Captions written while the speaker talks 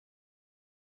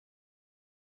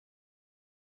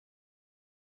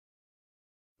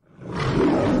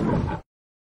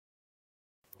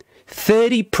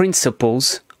30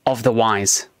 Principles of the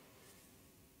Wise.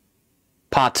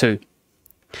 Part 2.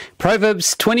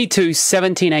 Proverbs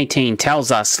 22:17-18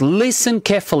 tells us, "Listen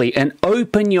carefully and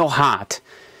open your heart.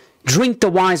 Drink the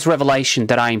wise revelation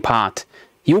that I impart.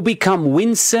 You'll become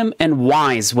winsome and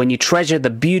wise when you treasure the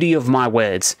beauty of my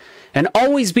words, and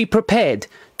always be prepared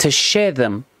to share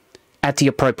them at the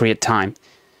appropriate time."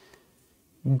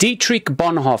 Dietrich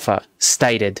Bonhoeffer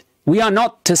stated, "We are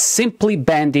not to simply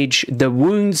bandage the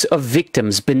wounds of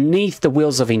victims beneath the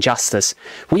wheels of injustice.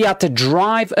 We are to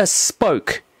drive a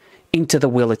spoke into the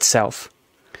wheel itself."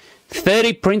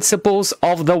 30 Principles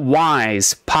of the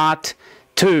Wise, Part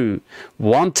 2.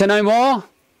 Want to know more?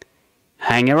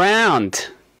 Hang around.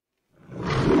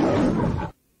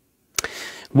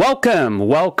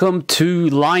 Welcome to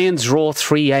Lion's Roar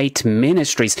 3:8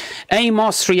 Ministries.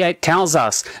 Amos 3:8 tells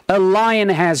us, "A lion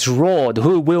has roared,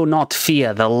 who will not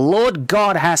fear? The Lord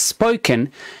God has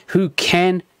spoken, who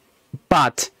can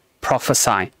but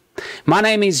prophesy?" My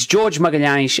name is George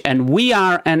Magalhães, and we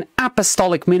are an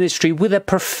apostolic ministry with a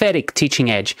prophetic teaching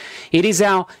edge. It is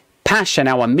our passion,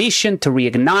 our mission to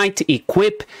reignite,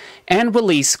 equip, and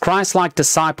release Christ-like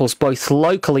disciples both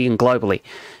locally and globally.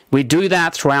 We do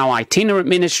that through our itinerant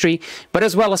ministry, but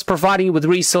as well as providing you with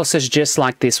resources just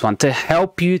like this one to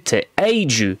help you, to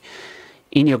aid you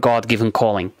in your God-given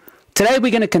calling. Today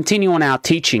we're going to continue on our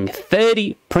teaching,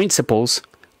 30 Principles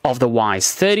of the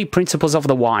Wise. 30 Principles of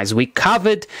the Wise. We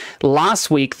covered last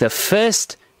week the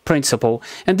first principle,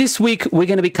 and this week we're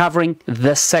going to be covering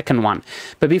the second one.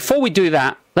 But before we do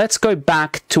that, let's go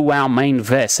back to our main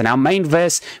verse. And our main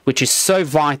verse, which is so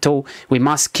vital, we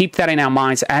must keep that in our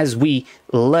minds as we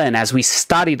learn, as we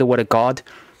study the Word of God,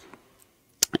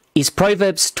 is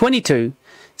Proverbs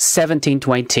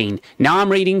 22:17-18. Now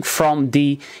I'm reading from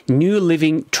the New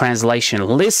Living Translation.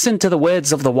 "Listen to the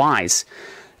words of the wise.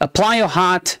 Apply your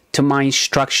heart to my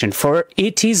instruction, for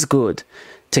it is good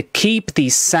to keep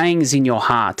these sayings in your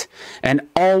heart and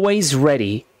always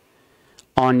ready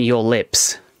on your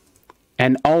lips."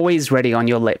 And always ready on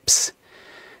your lips.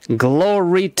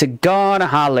 Glory to God.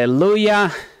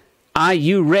 Hallelujah. Are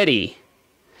you ready?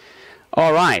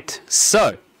 All right.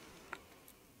 So,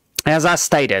 as I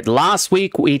stated, last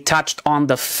week we touched on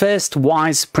the first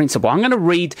wise principle. I'm going to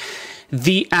read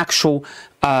the actual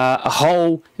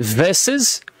whole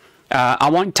verses. I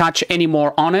won't touch any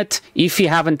more on it. If you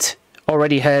haven't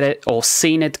already heard it or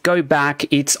seen it, go back.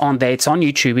 It's on there. It's on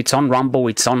YouTube. It's on Rumble.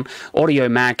 It's on Audio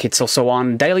Mac. It's also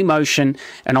on Daily Motion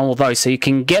and all of those. So you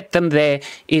can get them there.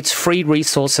 It's free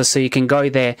resources, so you can go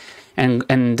there and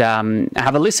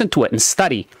have a listen to it and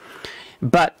study.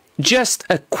 But just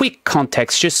a quick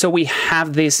context, just so we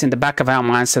have this in the back of our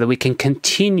minds so that we can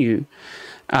continue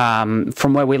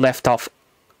from where we left off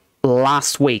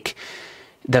last week.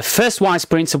 The first wise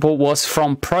principle was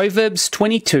from Proverbs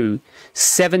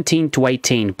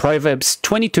 22:17-18. Proverbs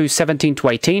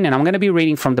 22:17-18, and I'm going to be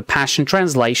reading from the Passion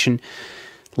Translation.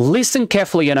 "Listen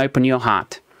carefully and open your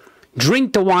heart.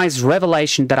 Drink the wise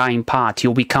revelation that I impart.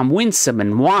 You'll become winsome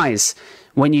and wise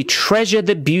when you treasure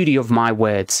the beauty of my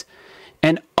words,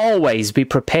 and always be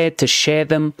prepared to share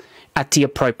them at the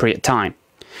appropriate time.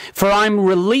 For I'm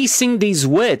releasing these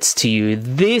words to you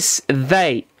this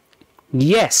day,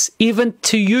 yes, even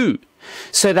to you,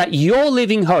 so that your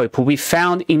living hope will be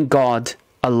found in God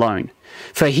alone.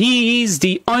 For he is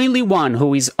the only one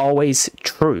who is always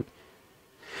true.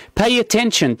 Pay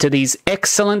attention to these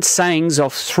excellent sayings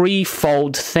of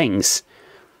threefold things.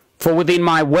 For within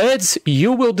my words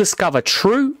you will discover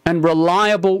true and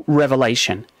reliable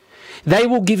revelation. They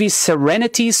will give you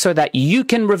serenity so that you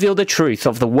can reveal the truth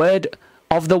of the word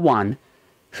of the one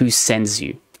who sends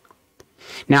you."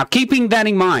 Now, keeping that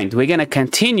in mind, we're going to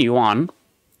continue on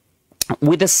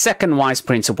with the second wise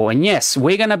principle. And yes,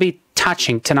 we're going to be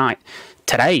touching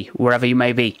today, wherever you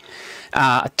may be,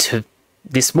 to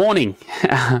this morning.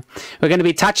 We're going to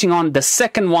be touching on the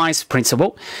second wise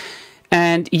principle.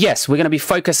 And yes, we're going to be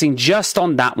focusing just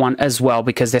on that one as well,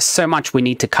 because there's so much we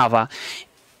need to cover.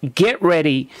 Get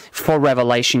ready for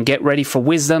revelation. Get ready for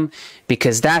wisdom,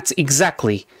 because that's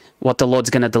exactly what the Lord's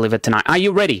going to deliver tonight. Are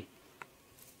you ready?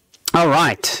 All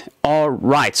right.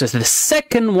 So the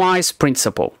second wise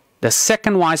principle. The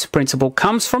second wise principle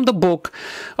comes from the book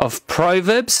of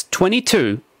Proverbs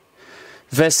 22,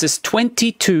 verses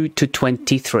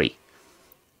 22-23.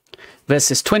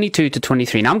 Verses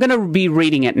 22-23. Now I'm going to be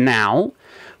reading it now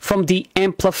from the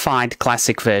Amplified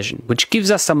Classic Version, which gives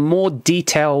us a more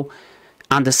detailed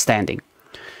understanding.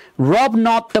 "Rob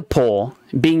not the poor,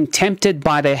 being tempted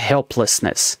by their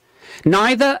helplessness.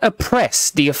 Neither oppress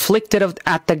the afflicted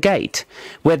at the gate,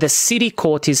 where the city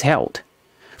court is held.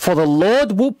 For the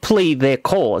Lord will plead their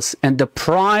cause and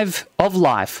deprive of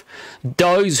life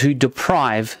those who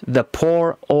deprive the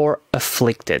poor or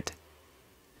afflicted.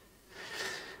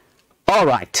 All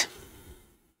right.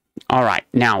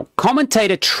 Now,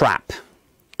 Commentator Trapp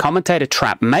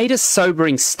made a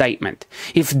sobering statement.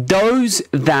 If those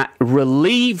that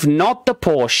relieve not the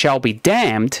poor shall be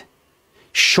damned,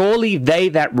 surely they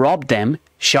that rob them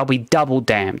shall be double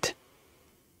damned.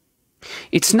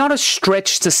 It's not a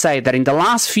stretch to say that in the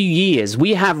last few years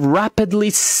we have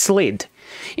rapidly slid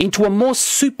into a more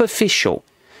superficial,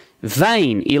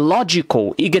 vain,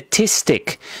 illogical,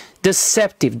 egotistic,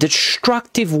 deceptive,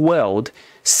 destructive world,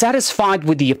 satisfied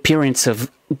with the appearance of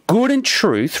good and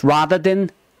truth rather than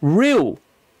real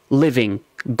living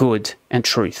good and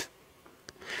truth.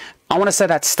 I want to say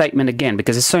that statement again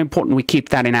because it's so important we keep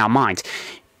that in our minds.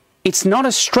 It's not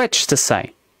a stretch to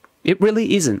say, it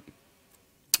really isn't,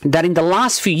 that in the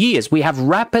last few years we have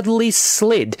rapidly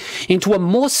slid into a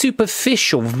more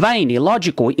superficial, vain,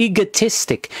 illogical,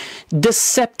 egotistic,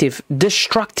 deceptive,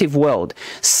 destructive world,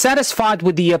 satisfied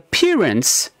with the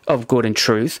appearance of good and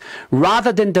truth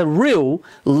rather than the real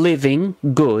living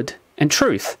good and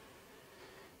truth.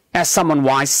 As someone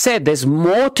wise said, there's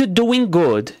more to doing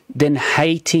good than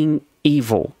hating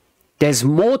evil. There's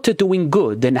more to doing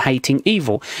good than hating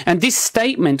evil. And this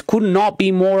statement could not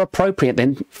be more appropriate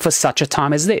than for such a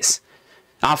time as this.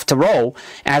 After all,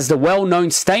 as the well-known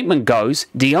statement goes,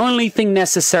 the only thing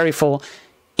necessary for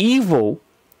evil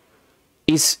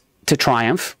is to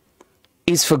triumph,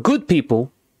 is for good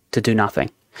people to do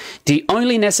nothing. The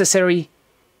only necessary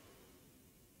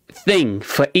thing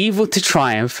for evil to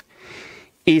triumph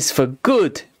is for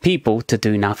good people to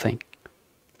do nothing.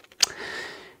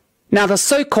 Now, the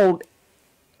so-called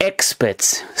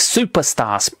experts,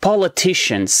 superstars,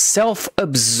 politicians,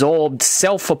 self-absorbed,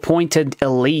 self-appointed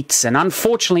elites, and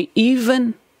unfortunately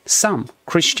even some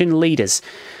Christian leaders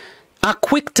are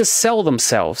quick to sell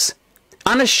themselves,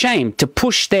 unashamed to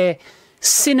push their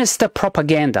sinister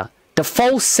propaganda, the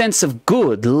false sense of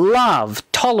good, love,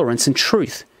 tolerance, and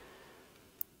truth.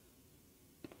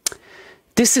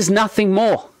 This is nothing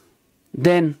more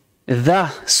than the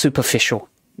superficial,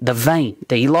 the vain,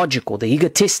 the illogical, the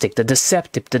egotistic, the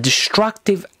deceptive, the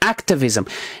destructive activism.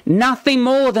 Nothing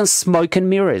more than smoke and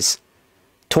mirrors.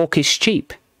 Talk is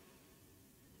cheap.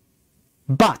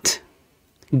 But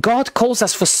God calls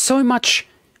us for so much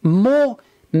more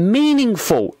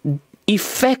meaningful,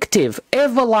 effective,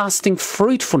 everlasting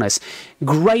fruitfulness,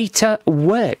 greater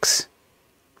works.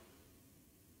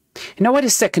 Now, wait a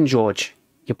second, George,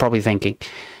 you're probably thinking.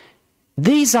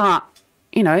 These are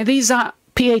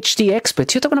PhD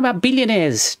experts. You're talking about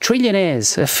billionaires,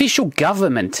 trillionaires, official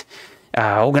government,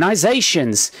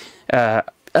 organizations,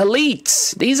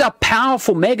 elites. These are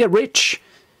powerful, mega rich.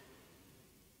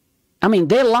 I mean,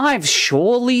 their lives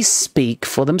surely speak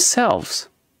for themselves.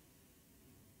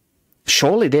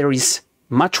 Surely there is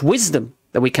much wisdom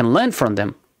that we can learn from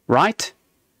them, right?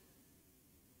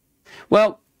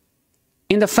 Well,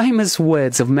 in the famous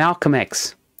words of Malcolm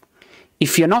X,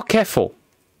 if you're not careful,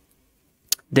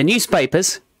 the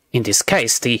newspapers, in this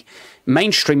case the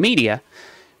mainstream media,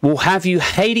 will have you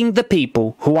hating the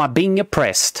people who are being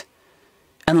oppressed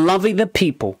and loving the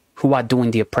people who are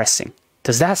doing the oppressing.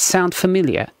 Does that sound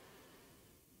familiar?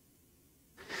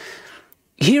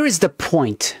 Here is the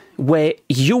point where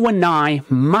you and I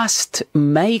must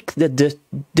make the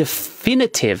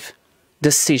definitive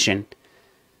decision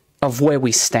of where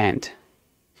we stand,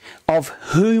 of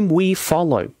whom we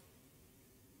follow.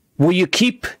 Will you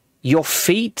keep your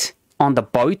feet on the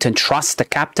boat and trust the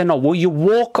captain, or will you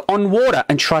walk on water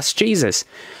and trust Jesus?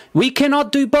 We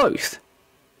cannot do both.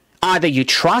 Either you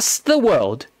trust the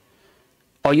world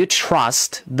or you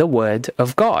trust the word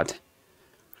of God.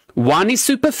 One is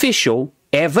superficial,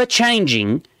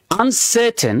 ever-changing,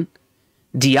 uncertain.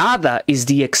 The other is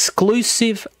the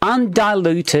exclusive,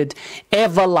 undiluted,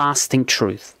 everlasting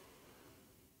truth.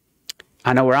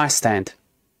 I know where I stand.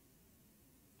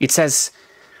 It says,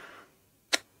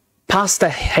 Pastor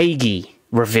Hagee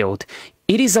revealed,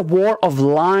 it is a war of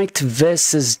light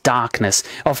versus darkness,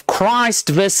 of Christ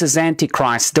versus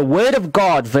Antichrist, the Word of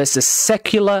God versus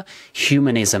secular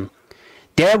humanism.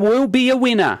 There will be a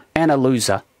winner and a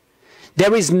loser.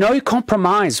 There is no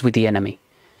compromise with the enemy.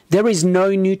 There is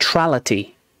no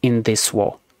neutrality in this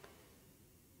war.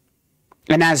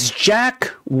 And as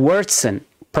Jack Wyrtzen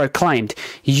proclaimed,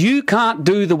 you can't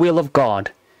do the will of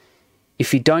God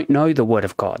if you don't know the Word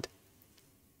of God.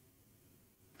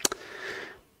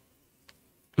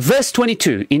 Verse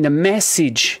 22 in the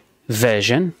Message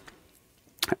version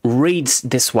reads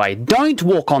this way: don't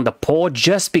walk on the poor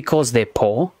just because they're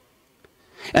poor,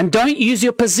 and don't use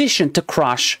your position to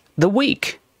crush the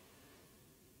weak.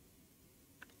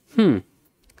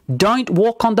 Don't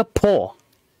walk on the poor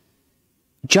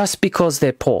just because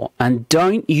they're poor, and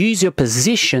don't use your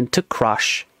position to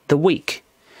crush the weak.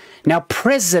 Now,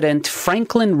 President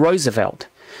Franklin Roosevelt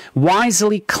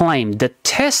wisely claimed the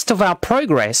test of our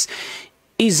progress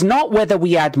is not whether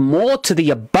we add more to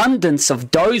the abundance of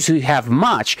those who have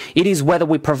much, it is whether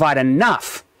we provide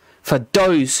enough for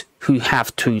those who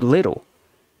have too little.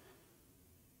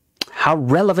 How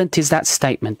relevant is that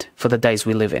statement for the days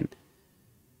we live in?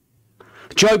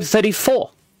 Job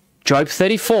 34,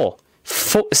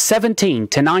 17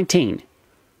 to 19.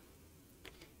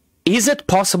 Is it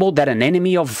possible that an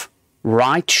enemy of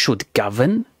right should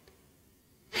govern?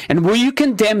 And will you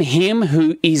condemn him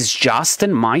who is just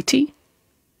and mighty?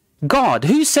 God,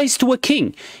 who says to a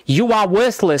king, you are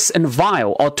worthless and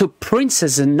vile, or to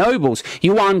princes and nobles,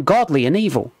 you are ungodly and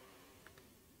evil?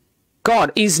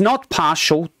 God is not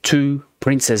partial to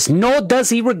princes, nor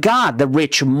does he regard the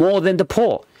rich more than the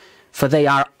poor, for they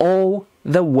are all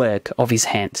the work of his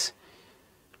hands.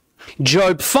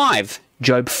 Job 5,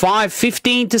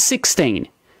 15 to 16.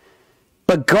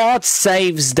 But God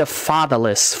saves the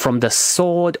fatherless from the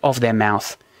sword of their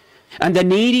mouth, and the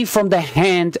needy from the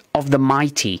hand of the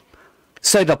mighty.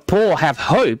 So the poor have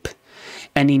hope,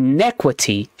 and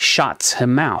iniquity shuts her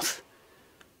mouth.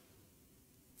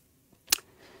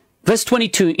 Verse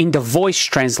 22 in the Voice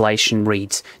translation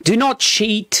reads, do not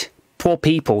cheat poor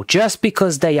people just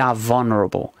because they are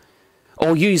vulnerable,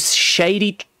 or use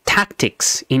shady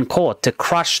tactics in court to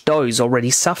crush those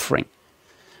already suffering.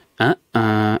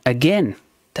 Again,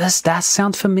 does that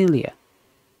sound familiar?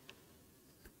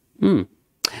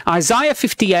 Isaiah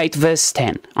 58 verse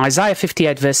 10. Isaiah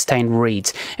 58 verse 10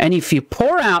 reads, and if you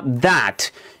pour out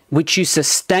that which you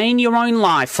sustain your own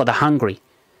life for the hungry,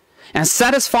 and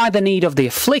satisfy the need of the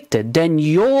afflicted,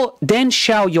 then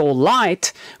shall your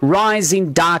light rise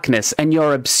in darkness, and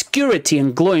your obscurity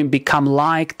and gloom become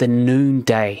like the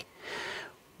noonday.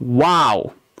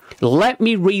 Wow. Let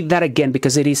me read that again,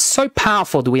 because it is so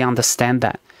powerful that we understand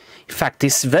that. In fact,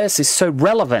 this verse is so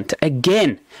relevant,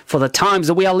 again, for the times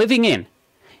that we are living in.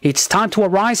 It's time to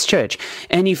arise, church.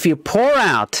 And if you pour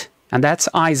out, and that's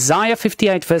Isaiah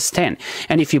 58 verse 10,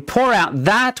 and if you pour out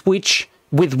that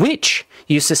with which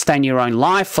you sustain your own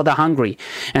life for the hungry,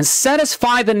 and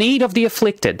satisfy the need of the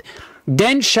afflicted,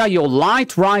 then shall your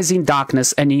light rise in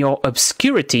darkness, and your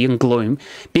obscurity and gloom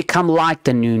become like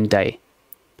the noonday.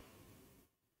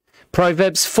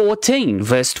 Proverbs 14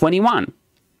 verse 21.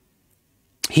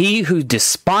 He who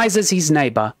despises his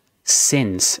neighbor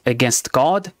sins against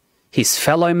God, his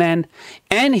fellow man,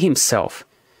 and himself.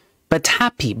 But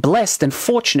happy, blessed, and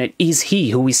fortunate is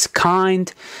he who is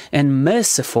kind and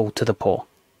merciful to the poor.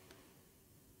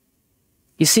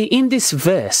 You see, in this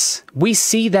verse, we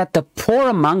see that the poor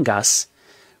among us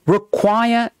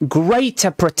require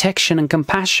greater protection and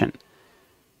compassion.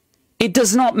 It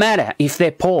does not matter if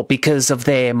they're poor because of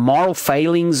their moral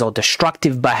failings or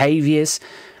destructive behaviors.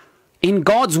 In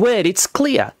God's word, it's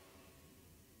clear.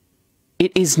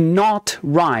 It is not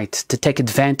right to take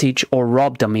advantage or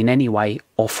rob them in any way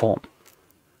or form.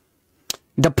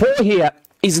 The poor here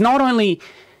is not only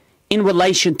in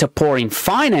relation to poor in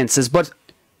finances, but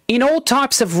in all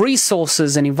types of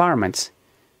resources and environments.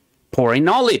 Poor in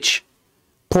knowledge,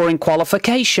 poor in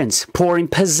qualifications, poor in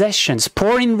possessions,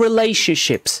 poor in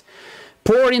relationships,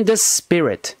 poor in the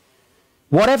spirit.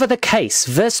 Whatever the case,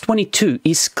 verse 22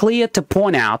 is clear to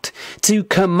point out, to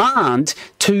command,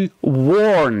 to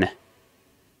warn.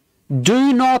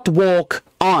 Do not walk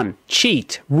on,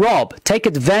 cheat, rob, take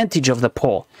advantage of the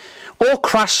poor, or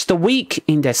crush the weak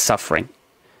in their suffering.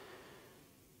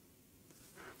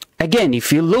 Again,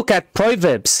 if you look at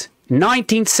Proverbs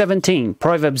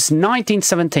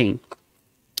 19:17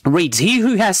 reads, he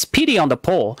who has pity on the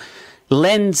poor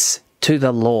lends to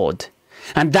the Lord,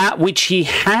 and that which he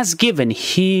has given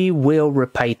he will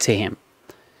repay to him.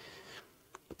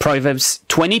 Proverbs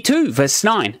 22 verse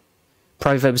 9.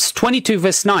 Proverbs 22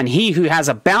 verse 9, he who has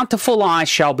a bountiful eye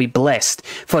shall be blessed,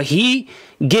 for he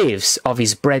gives of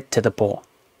his bread to the poor.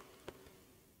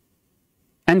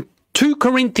 And 2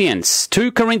 Corinthians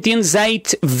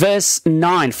 8 verse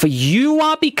 9, for you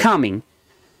are becoming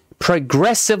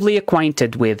progressively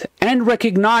acquainted with and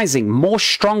recognizing more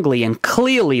strongly and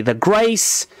clearly the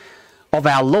grace of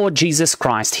our Lord Jesus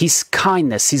Christ, his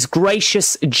kindness, his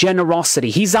gracious generosity,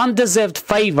 his undeserved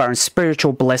favor and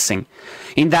spiritual blessing,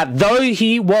 in that though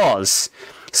he was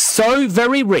so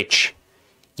very rich,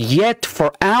 yet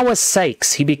for our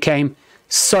sakes he became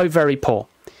so very poor,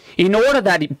 in order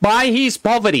that by his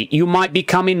poverty you might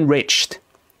become enriched,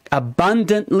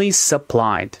 abundantly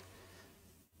supplied.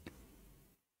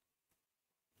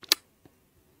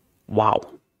 Wow.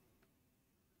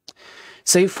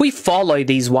 So if we follow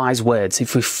these wise words,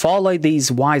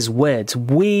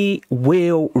 we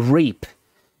will reap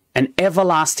an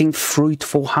everlasting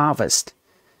fruitful harvest.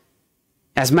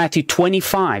 As Matthew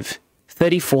 25,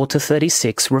 34 to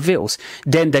 36 reveals,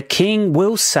 then the king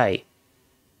will say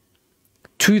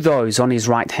to those on his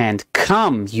right hand,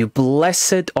 come, you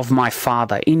blessed of my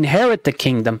Father, inherit the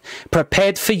kingdom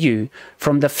prepared for you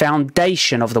from the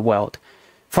foundation of the world.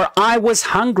 For I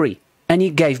was hungry, and you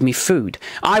gave me food.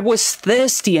 I was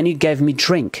thirsty, and you gave me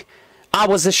drink. I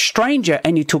was a stranger,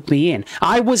 and you took me in.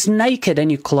 I was naked,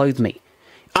 and you clothed me.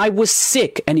 I was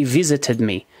sick, and you visited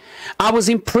me. I was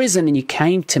in prison, and you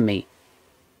came to me.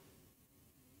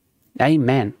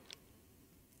 Amen.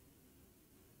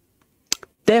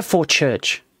 Therefore,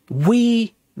 church,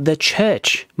 we, the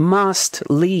church, must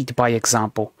lead by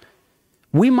example.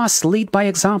 We must lead by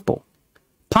example.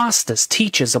 Pastors,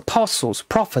 teachers, apostles,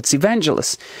 prophets,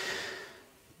 evangelists,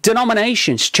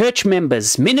 denominations, church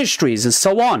members, ministries, and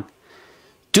so on.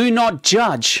 Do not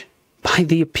judge by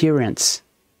the appearance.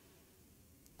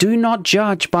 Do not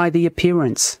judge by the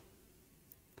appearance.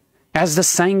 As the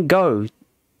saying goes,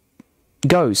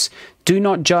 do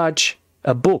not judge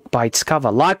a book by its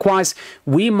cover. Likewise,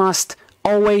 we must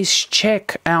always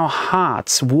check our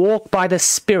hearts, walk by the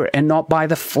Spirit and not by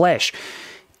the flesh.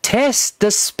 Test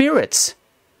the spirits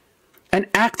and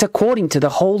act according to the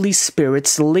Holy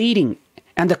Spirit's leading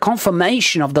and the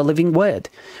confirmation of the living word.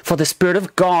 For the Spirit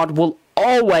of God will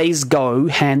always go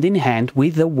hand in hand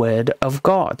with the word of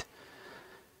God.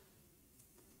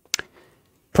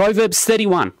 Proverbs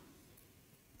 31.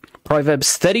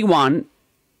 Proverbs 31,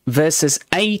 verses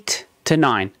 8 to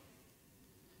 9.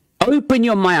 Open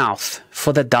your mouth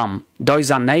for the dumb,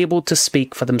 those unable to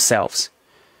speak for themselves.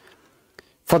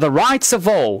 For the rights of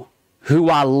all who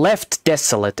are left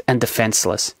desolate and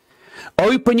defenseless.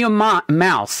 Open your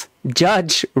mouth,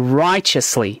 judge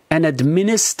righteously, and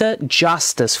administer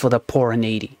justice for the poor and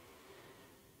needy.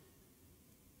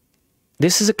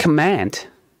 This is a command.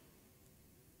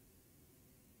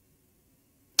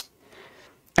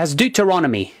 As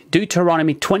Deuteronomy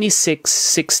 26,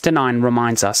 6 to 9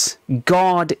 reminds us,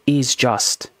 God is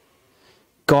just.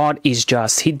 God is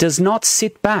just. He does not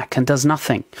sit back and does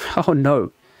nothing. Oh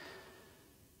no.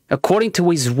 According to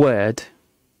his word,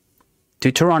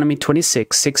 Deuteronomy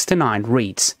 26, 6 to 9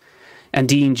 reads, and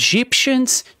the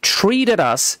Egyptians treated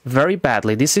us very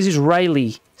badly. This is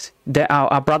Israeli,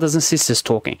 our brothers and sisters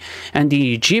talking. And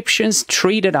the Egyptians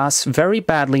treated us very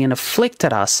badly and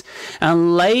afflicted us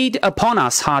and laid upon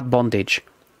us hard bondage.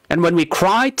 And when we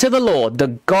cried to the Lord,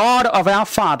 the God of our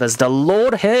fathers, the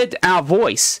Lord heard our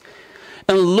voice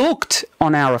and looked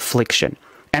on our affliction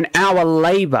and our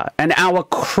labor and our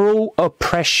cruel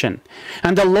oppression.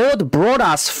 And the Lord brought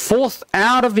us forth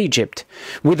out of Egypt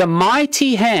with a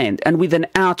mighty hand and with an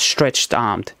outstretched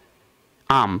arm,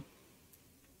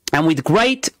 and with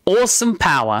great awesome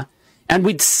power, and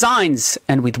with signs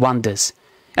and with wonders.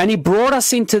 And he brought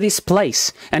us into this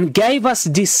place and gave us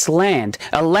this land,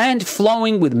 a land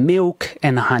flowing with milk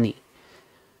and honey.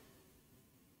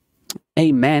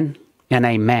 Amen and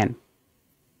amen.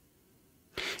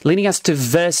 Leading us to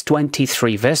verse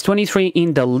 23. Verse 23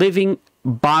 in the Living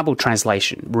Bible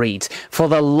translation reads, for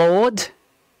the Lord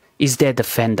is their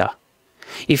defender.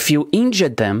 If you injure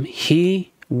them,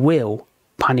 he will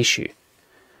punish you.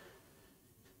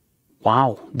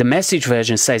 Wow, the Message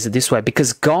version says it this way,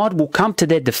 because God will come to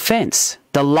their defense.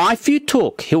 The life you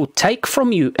took, he'll take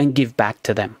from you and give back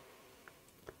to them.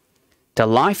 The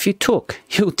life you took,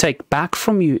 he'll take back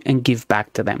from you and give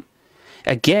back to them.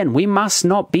 Again, we must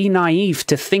not be naive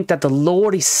to think that the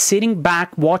Lord is sitting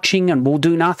back watching and will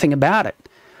do nothing about it.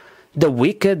 The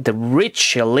wicked, the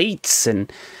rich elites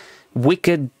and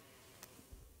wicked,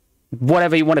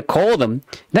 whatever you want to call them,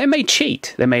 they may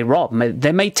cheat, they may rob,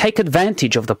 they may take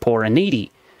advantage of the poor and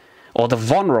needy or the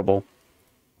vulnerable.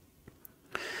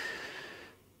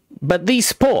 But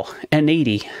these poor and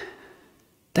needy,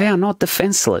 they are not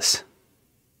defenseless.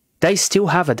 They still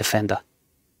have a defender.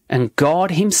 And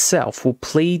God himself will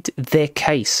plead their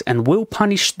case and will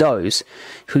punish those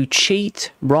who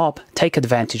cheat, rob, take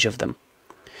advantage of them.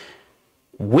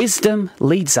 Wisdom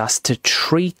leads us to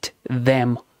treat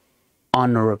them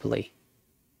honorably.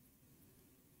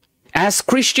 As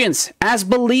Christians, as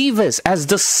believers, as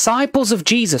disciples of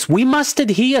Jesus, we must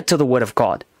adhere to the word of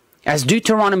God. As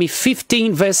Deuteronomy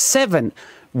 15 verse 7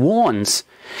 warns,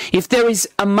 if there is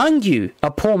among you a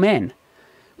poor man,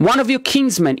 one of your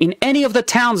kinsmen in any of the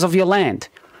towns of your land,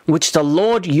 which the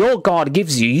Lord your God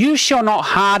gives you, you shall not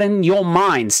harden your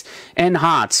minds and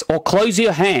hearts or close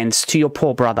your hands to your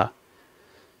poor brother.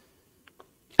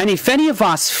 And if any of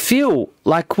us feel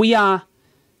like we are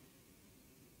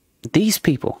these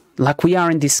people, like we are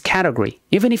in this category,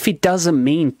 even if it doesn't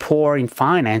mean poor in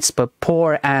finance, but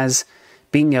poor as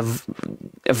being a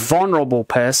vulnerable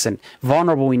person,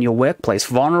 vulnerable in your workplace,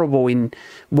 vulnerable in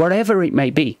whatever it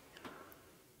may be.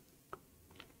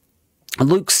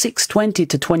 Luke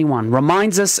 6:20-21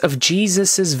 reminds us of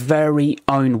Jesus' very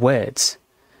own words.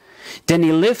 Then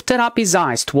he lifted up his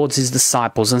eyes towards his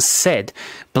disciples and said,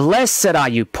 "Blessed are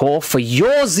you poor, for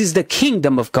yours is the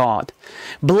kingdom of God.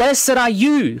 Blessed are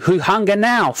you who hunger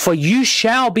now, for you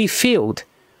shall be filled.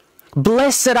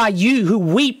 Blessed are you who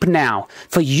weep now,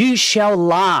 for you shall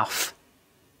laugh."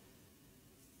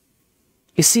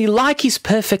 You see, like his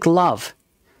perfect love,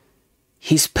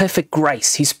 his perfect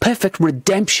grace, his perfect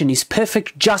redemption, his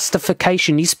perfect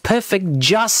justification, his perfect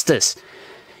justice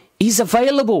is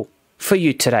available for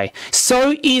you today.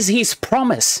 So is his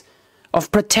promise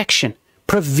of protection,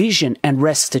 provision, and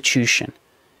restitution.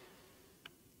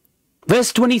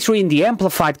 Verse 23 in the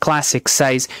Amplified Classic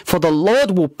says, "For the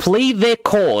Lord will plead their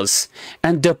cause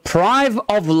and deprive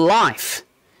of life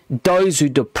those who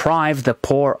deprive the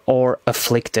poor or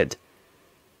afflicted."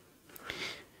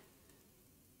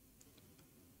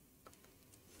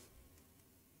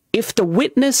 If the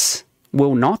witness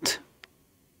will not,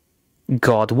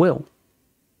 God will.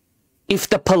 If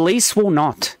the police will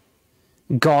not,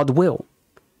 God will.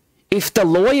 If the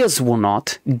lawyers will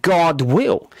not, God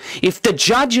will. If the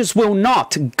judges will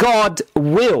not, God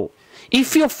will.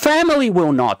 If your family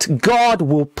will not, God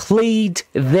will plead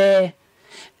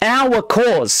our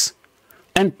cause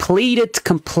and plead it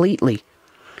completely.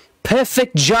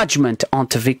 Perfect judgment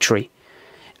onto victory.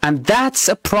 And that's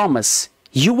a promise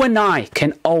you and I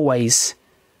can always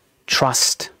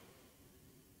trust.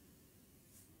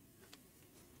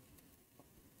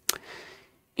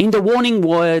 In the warning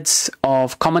words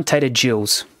of commentator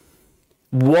Gilles,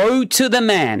 "Woe to the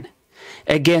man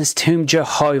against whom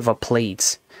Jehovah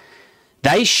pleads.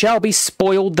 They shall be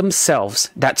spoiled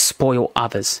themselves that spoil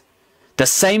others. The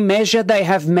same measure they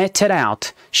have meted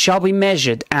out shall be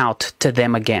measured out to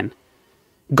them again.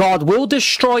 God will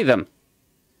destroy them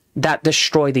that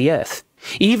destroy the earth.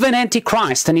 Even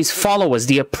Antichrist and his followers,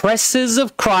 the oppressors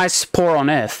of Christ, poor on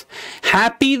earth.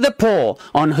 Happy the poor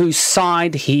on whose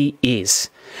side he is.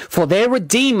 For their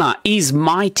Redeemer is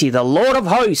mighty, the Lord of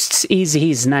hosts is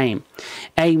his name.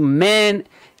 Amen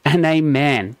and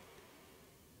amen."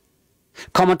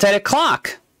 Commentator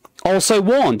Clark also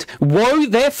warned, "Woe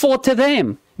therefore to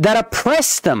them that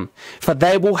oppress them, for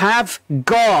they will have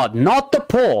God, not the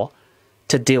poor,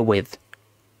 to deal with."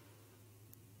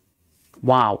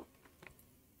 Wow.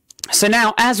 So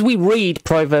now, as we read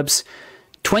Proverbs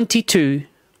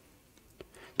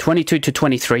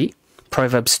 22:22-23,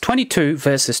 Proverbs 22,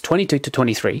 verses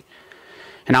 22-23,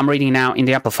 and I'm reading now in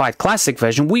the Amplified Classic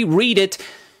Version, we read it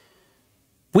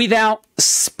with our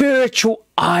spiritual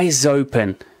eyes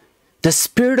open, the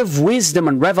spirit of wisdom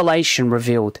and revelation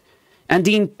revealed, and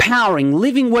the empowering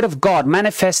living word of God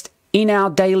manifest in our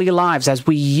daily lives as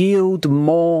we yield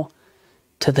more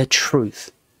to the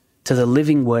truth, to the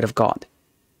living word of God.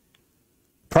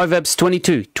 Proverbs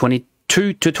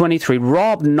 22:22-23,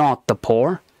 "Rob not the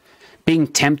poor, being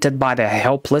tempted by their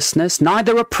helplessness,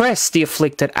 neither oppress the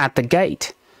afflicted at the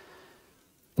gate,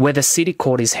 where the city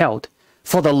court is held.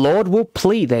 For the Lord will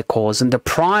plead their cause and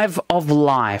deprive of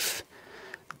life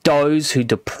those who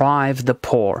deprive the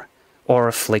poor or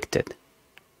afflicted."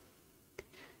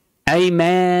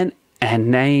 Amen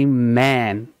and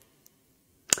amen.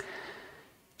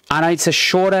 I know it's a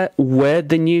shorter word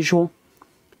than usual,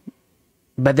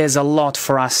 but there's a lot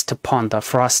for us to ponder,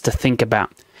 for us to think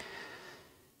about.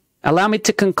 Allow me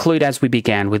to conclude as we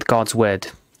began with God's word,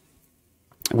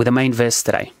 with the main verse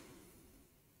today.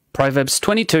 Proverbs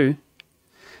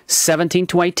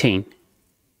 22:17-18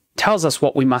 tells us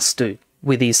what we must do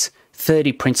with these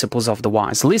 30 principles of the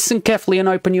wise. Listen carefully and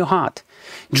open your heart.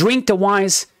 Drink the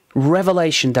wise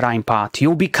revelation that I impart.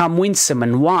 You'll become winsome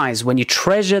and wise when you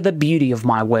treasure the beauty of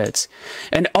my words,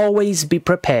 and always be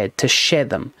prepared to share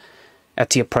them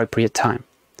at the appropriate time.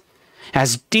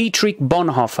 As Dietrich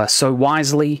Bonhoeffer so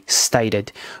wisely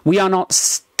stated, we are not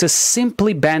to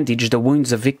simply bandage the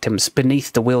wounds of victims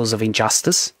beneath the wheels of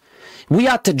injustice. We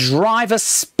are to drive a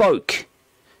spoke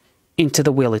into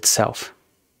the wheel itself.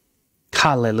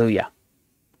 Hallelujah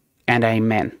and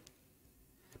amen.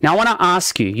 Now I want to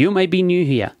ask you, you may be new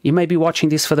here. You may be watching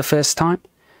this for the first time.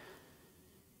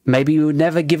 Maybe you've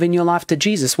never given your life to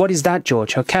Jesus. What is that,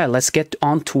 George? Okay, let's get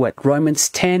on to it. Romans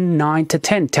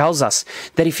 10:9-10 tells us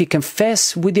that if you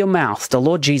confess with your mouth the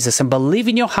Lord Jesus and believe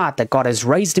in your heart that God has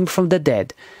raised him from the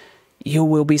dead, you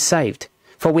will be saved.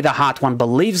 For with the heart one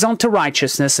believes unto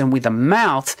righteousness, and with the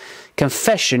mouth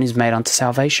confession is made unto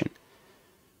salvation.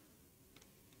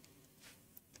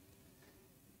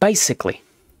 Basically,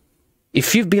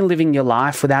 if you've been living your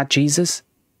life without Jesus,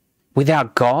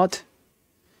 without God,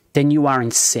 then you are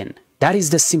in sin. That is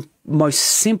the most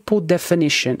simple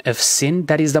definition of sin.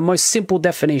 That is the most simple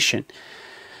definition.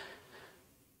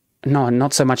 No,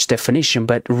 not so much definition,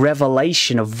 but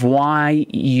revelation of why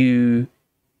you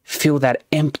feel that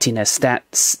emptiness,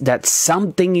 that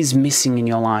something is missing in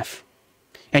your life.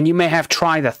 And you may have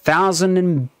tried 1,000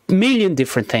 and million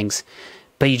different things,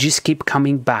 but you just keep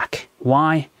coming back.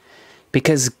 Why?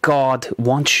 Because God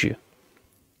wants you.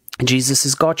 Jesus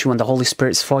has got you and the Holy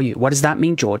Spirit's for you. What does that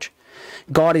mean, George?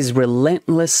 God is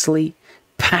relentlessly,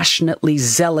 passionately,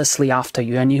 zealously after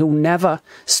you, and he'll never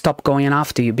stop going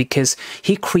after you because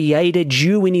he created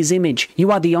you in his image.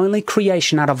 You are the only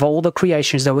creation out of all the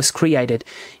creations that was created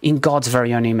in God's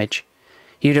very own image.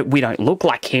 We don't look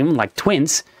like him, like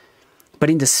twins, but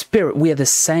in the spirit, we are the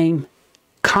same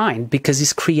kind because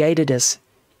he's created us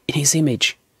in his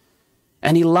image.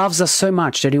 And he loves us so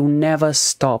much that he'll never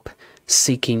stop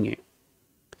seeking you,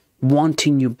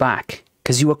 wanting you back,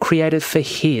 because you were created for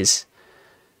his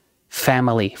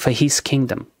family, for his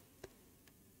kingdom.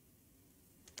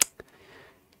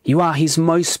 You are his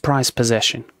most prized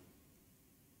possession.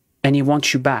 And he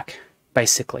wants you back,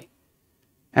 basically.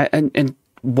 And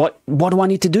what do I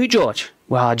need to do, George?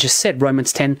 Well, I just said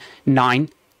Romans 10, 9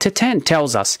 to 10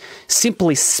 tells us,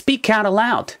 simply speak out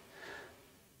aloud.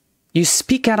 You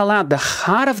speak out aloud. The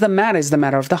heart of the matter is the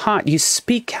matter of the heart. You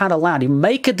speak out aloud. You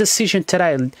make a decision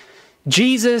today.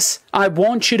 Jesus, I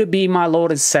want you to be my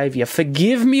Lord and Savior.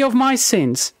 Forgive me of my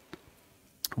sins.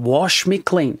 Wash me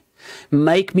clean.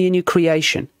 Make me a new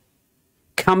creation.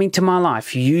 Come into my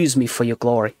life. Use me for your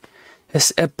glory.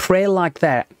 A prayer like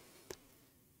that,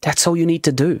 that's all you need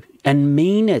to do. And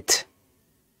mean it.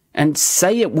 And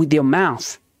say it with your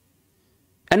mouth.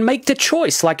 And make the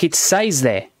choice like it says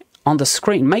there on the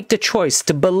screen. Make the choice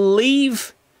to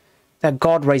believe that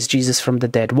God raised Jesus from the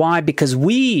dead. Why? Because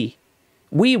we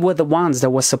were the ones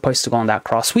that were supposed to go on that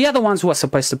cross. We are the ones who are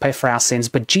supposed to pay for our sins,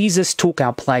 but Jesus took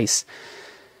our place.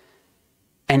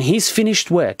 And his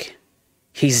finished work,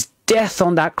 his death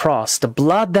on that cross, the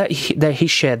blood that he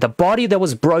shed, the body that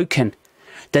was broken,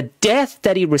 the death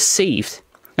that he received,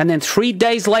 and then 3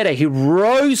 days later he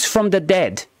rose from the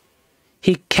dead.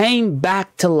 He came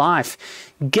back to life,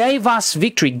 gave us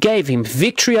victory, gave him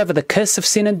victory over the curse of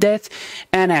sin and death,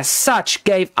 and as such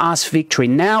gave us victory.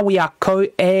 Now we are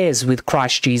co-heirs with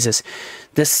Christ Jesus.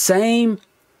 The same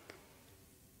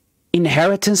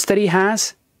inheritance that he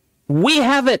has, we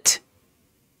have it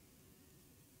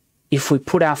if we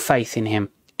put our faith in him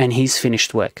and his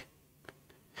finished work.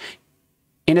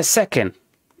 In a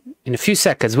few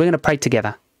seconds, we're going to pray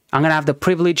together. I'm going to have the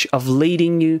privilege of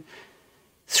leading you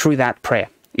through that prayer.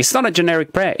 It's not a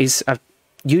generic prayer.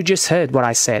 You just heard what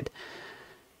I said.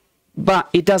 But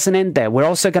it doesn't end there. We're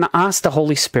also going to ask the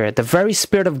Holy Spirit, the very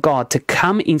Spirit of God, to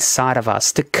come inside of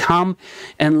us, to come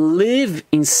and live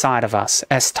inside of us,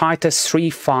 as Titus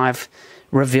 3:5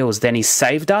 reveals. Then he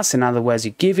saved us. In other words,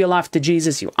 you give your life to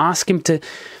Jesus, you ask him to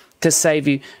save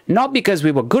you, not because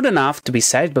we were good enough to be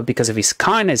saved, but because of his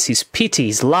kindness, his pity,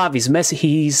 his love, his mercy,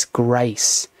 his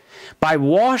grace. By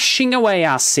washing away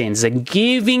our sins and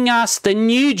giving us the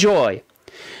new joy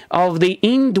of the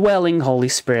indwelling Holy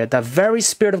Spirit, the very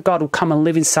Spirit of God will come and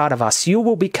live inside of us. You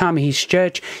will become his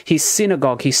church, his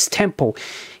synagogue, his temple,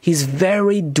 his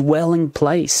very dwelling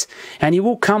place. And he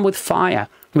will come with fire,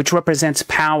 which represents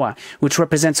power, which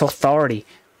represents authority.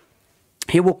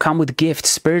 He will come with gifts,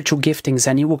 spiritual giftings,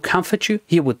 and he will comfort you,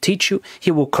 he will teach you,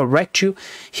 he will correct you,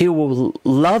 he will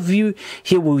love you,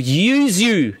 he will use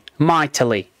you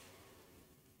mightily.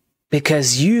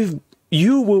 Because you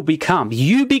become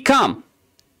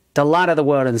the light of the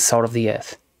world and the salt of the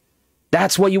earth.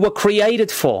 That's what you were created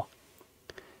for.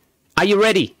 Are you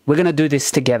ready? We're going to do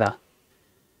this together.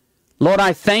 Lord,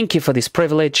 I thank you for this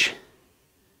privilege.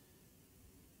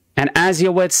 And as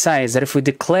your word says, that if we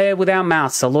declare with our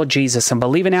mouths the Lord Jesus and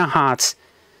believe in our hearts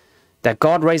that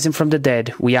God raised him from the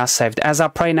dead, we are saved. As I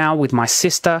pray now with my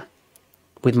sister,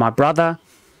 with my brother,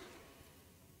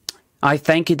 I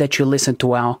thank you that you listen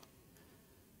to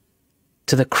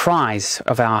the cries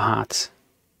of our hearts.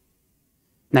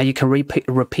 Now you can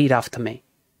repeat after me.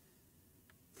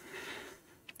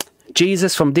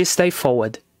 Jesus, from this day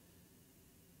forward,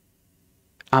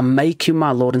 I make you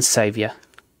my Lord and Savior.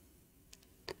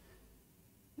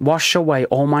 Wash away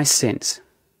all my sins.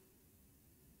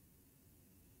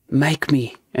 Make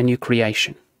me a new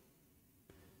creation.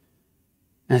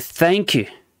 And thank you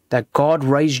that God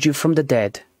raised you from the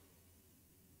dead.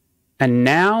 And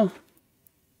now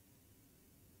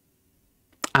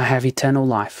I have eternal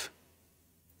life.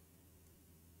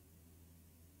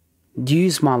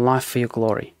 use my life for your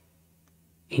glory.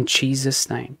 In Jesus'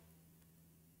 name.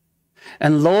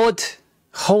 And Lord,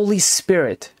 Holy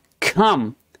Spirit,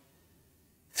 come.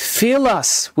 Fill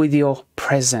us with your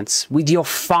presence, with your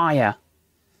fire.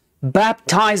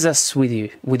 Baptize us with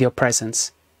your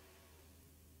presence.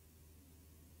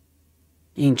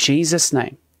 In Jesus'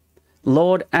 name.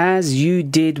 Lord, as you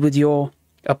did with your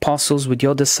apostles, with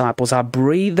your disciples, I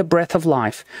breathe the breath of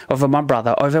life over my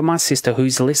brother, over my sister who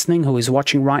is listening, who is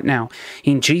watching right now.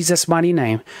 In Jesus' mighty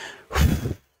name,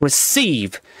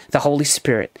 receive the Holy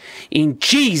Spirit. In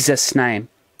Jesus' name.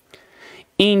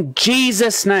 In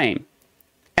Jesus' name.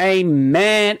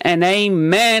 Amen and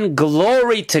amen.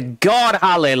 Glory to God.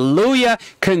 Hallelujah.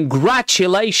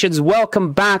 Congratulations.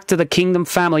 Welcome back to the Kingdom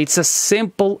family. It's as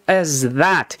simple as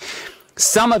that.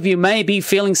 Some of you may be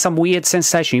feeling some weird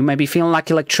sensation. You may be feeling like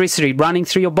electricity running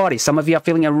through your body. Some of you are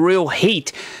feeling a real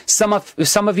heat. Some of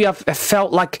you have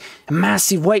felt like a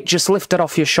massive weight just lifted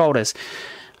off your shoulders.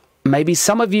 Maybe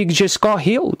some of you just got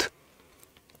healed.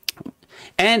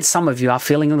 And some of you are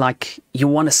feeling like you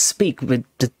want to speak, but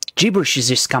the gibberish is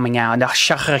just coming out.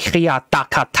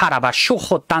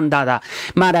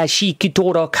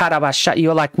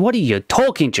 You're like, what are you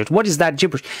talking to? What is that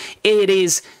gibberish? It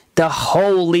is the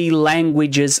holy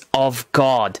languages of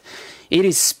God. It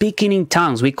is speaking in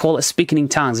tongues. We call it speaking in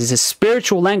tongues. It's a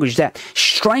spiritual language that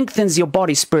strengthens your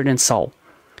body, spirit, and soul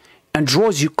and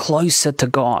draws you closer to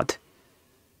God.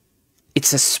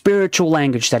 It's a spiritual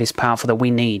language that is powerful, that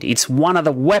we need. It's one of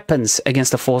the weapons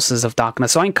against the forces of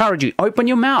darkness. So I encourage you, open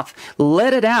your mouth.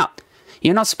 Let it out.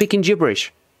 You're not speaking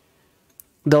gibberish.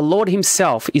 The Lord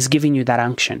himself is giving you that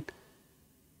unction.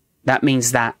 That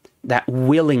means that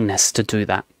willingness to do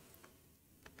that.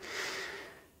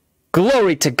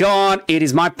 Glory to God. It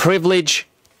is my privilege.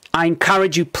 I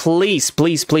encourage you, please,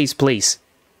 please, please, please,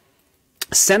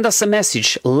 send us a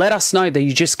message. Let us know that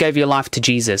you just gave your life to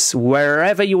Jesus.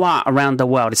 Wherever you are around the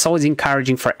world, it's always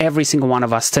encouraging for every single one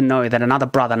of us to know that another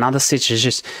brother, another sister has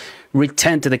just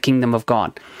returned to the kingdom of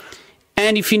God.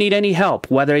 And if you need any help,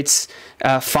 whether it's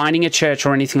finding a church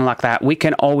or anything like that, we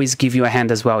can always give you a hand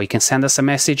as well. You can send us a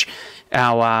message.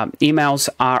 Our emails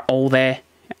are all there.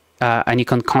 And you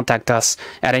can contact us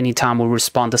at any time. We'll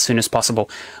respond as soon as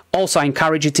possible. Also, I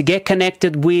encourage you to get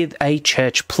connected with a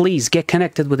church. Please get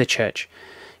connected with a church.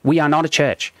 We are not a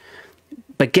church,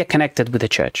 but get connected with a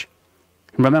church.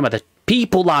 Remember, the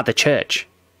people are the church.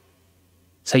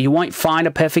 So you won't find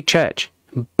a perfect church,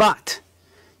 but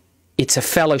it's a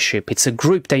fellowship. It's a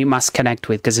group that you must connect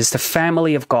with because it's the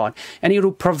family of God. And it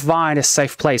will provide a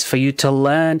safe place for you to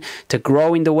learn, to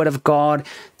grow in the Word of God,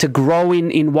 to grow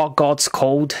in what God's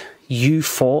called you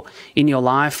for in your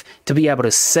life, to be able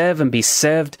to serve and be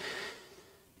served.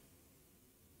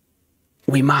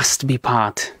 We must be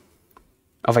part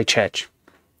of a church.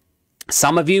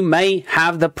 Some of you may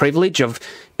have the privilege of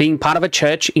being part of a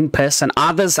church in person.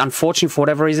 Others, unfortunately, for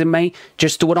whatever reason, may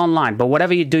just do it online. But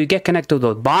whatever you do, get connected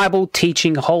with a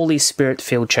Bible-teaching, Holy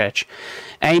Spirit-filled church.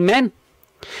 Amen?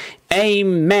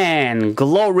 Amen.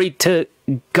 Glory to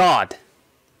God.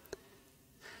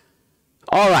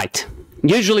 All right.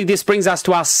 Usually this brings us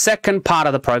to our second part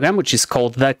of the program, which is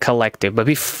called The Collective. But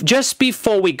just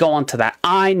before we go on to that,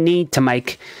 I need to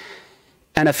make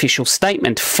an official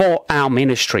statement for our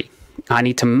ministry. I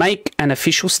need to make an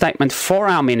official statement for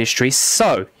our ministry.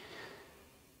 So,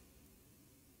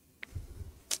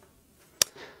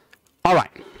 all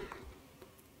right.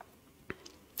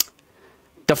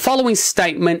 The following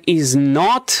statement is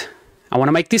not, I want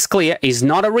to make this clear, is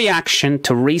not a reaction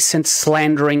to recent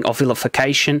slandering or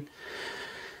vilification.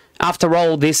 After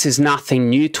all, this is nothing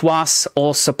new to us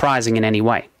or surprising in any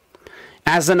way.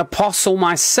 As an apostle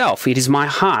myself, it is my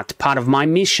heart, part of my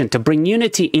mission, to bring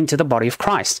unity into the body of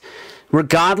Christ,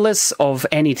 regardless of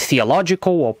any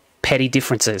theological or petty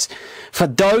differences. For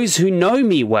those who know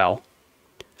me well,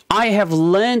 I have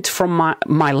learned from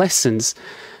my lessons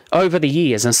over the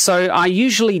years, and so I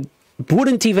usually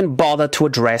wouldn't even bother to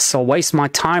address or waste my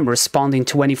time responding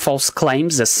to any false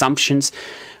claims, assumptions,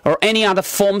 or any other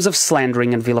forms of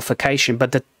slandering and vilification.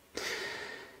 But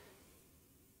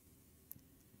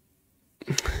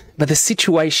the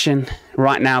situation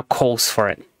right now calls for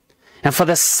it. And for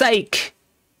the sake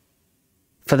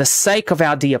of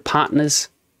our dear partners,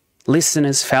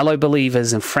 listeners, fellow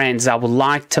believers, and friends, I would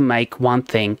like to make one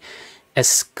thing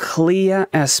as clear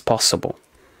as possible.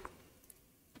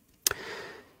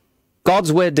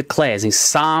 God's word declares in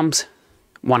Psalms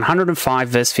 105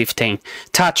 verse 15,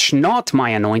 "Touch not my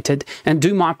anointed, and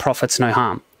do my prophets no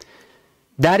harm."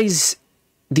 That is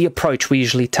the approach we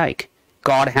usually take.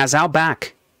 God has our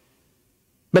back.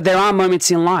 But there are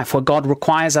moments in life where God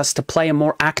requires us to play a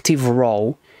more active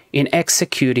role in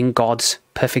executing God's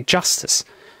perfect justice.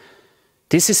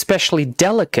 This is especially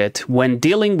delicate when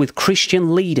dealing with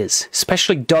Christian leaders,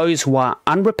 especially those who are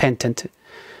unrepentant,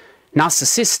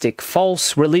 narcissistic,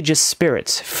 false religious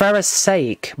spirits,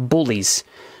 Pharisaic bullies,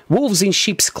 wolves in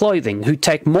sheep's clothing who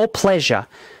take more pleasure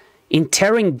in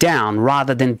tearing down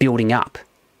rather than building up,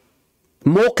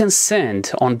 more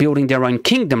concerned on building their own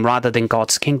kingdom rather than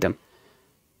God's kingdom.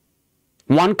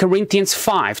 1 Corinthians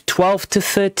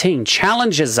 5:12-13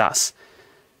 challenges us.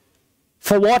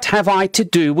 For what have I to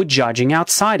do with judging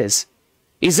outsiders?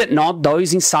 Is it not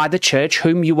those inside the church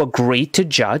whom you agree to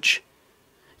judge?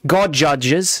 God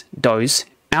judges those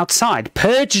outside.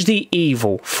 Purge the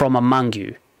evil from among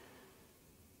you.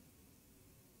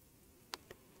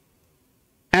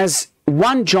 As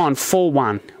 1 John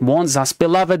 4:1 warns us,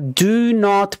 beloved, do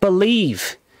not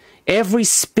believe every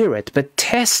spirit, but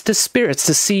test the spirits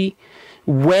to see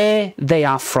where they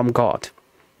are from God.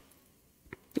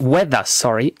 Whether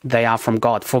they are from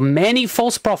God. For many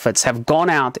false prophets have gone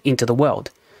out into the world.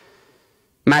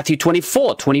 Matthew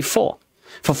 24:24.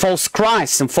 For false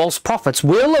Christs and false prophets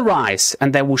will arise,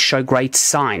 and they will show great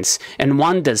signs and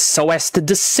wonders so as to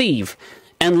deceive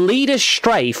and lead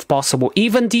astray, if possible,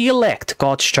 even the elect,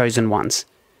 God's chosen ones.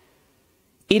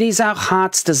 It is our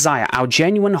heart's desire, our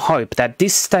genuine hope, that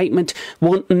this statement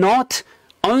will not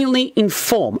only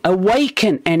inform,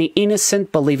 awaken any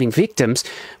innocent believing victims,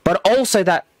 but also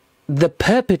that the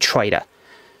perpetrator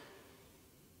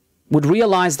would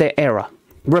realize their error,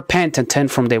 repent and turn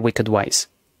from their wicked ways.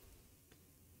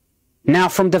 Now,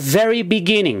 from the very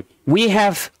beginning, we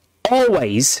have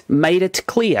always made it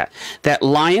clear that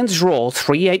Lions Roar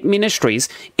 3:8 Ministries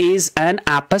is an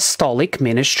apostolic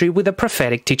ministry with a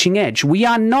prophetic teaching edge. We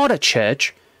are not a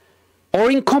church or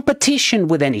in competition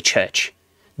with any church,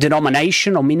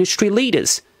 denomination or ministry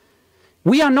leaders.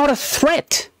 We are not a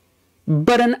threat,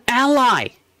 but an ally,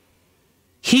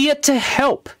 here to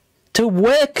help, to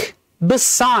work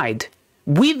beside,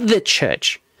 with the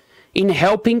church, in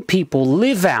helping people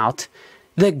live out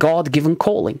their God-given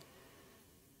calling.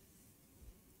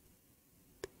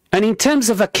 And in terms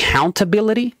of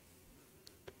accountability,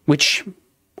 which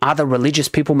other religious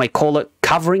people may call it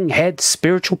covering, head,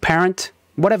 spiritual parent,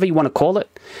 whatever you want to call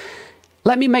it,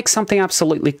 let me make something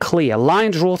absolutely clear.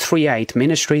 Lions Roar 3:8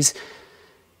 Ministries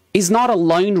is not a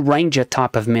Lone Ranger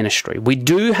type of ministry. We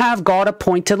do have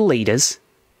God-appointed leaders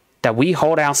that we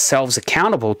hold ourselves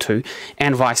accountable to,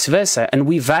 and vice versa, and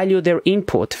we value their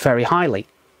input very highly.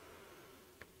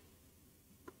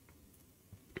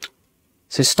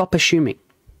 So stop assuming.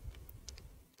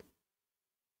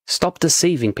 Stop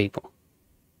deceiving people.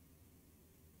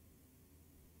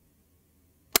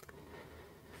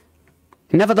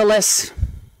 Nevertheless,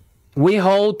 we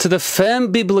hold to the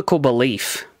firm biblical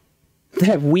belief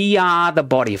that we are the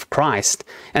body of Christ,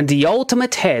 and the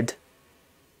ultimate head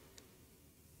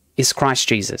is Christ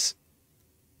Jesus.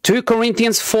 2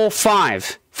 Corinthians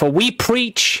 4:5, for what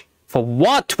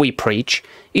we preach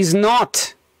is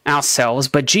not ourselves,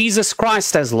 but Jesus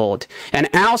Christ as Lord, and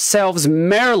ourselves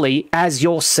merely as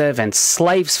your servants,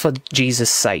 slaves for Jesus'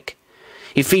 sake.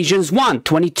 Ephesians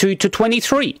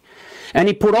 1:22-23, and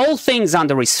he put all things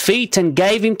under his feet and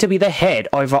gave him to be the head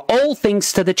over all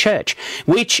things to the church,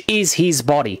 which is his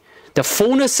body, the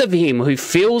fullness of him who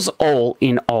fills all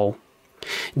in all.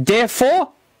 Therefore,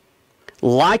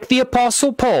 like the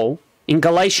Apostle Paul in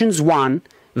Galatians 1,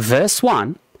 verse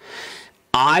 1,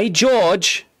 I,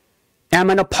 George, am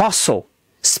an apostle,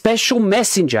 special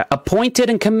messenger, appointed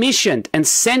and commissioned and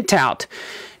sent out,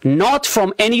 not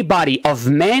from anybody of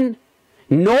men,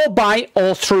 nor by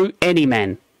or through any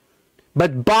man,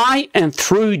 but by and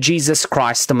through Jesus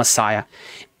Christ the Messiah,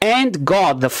 and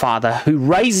God the Father, who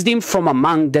raised him from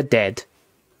among the dead.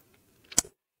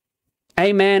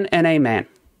 Amen and amen.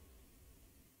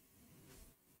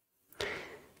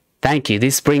 Thank you.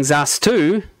 This brings us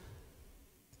to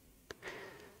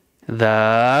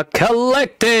the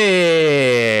collective.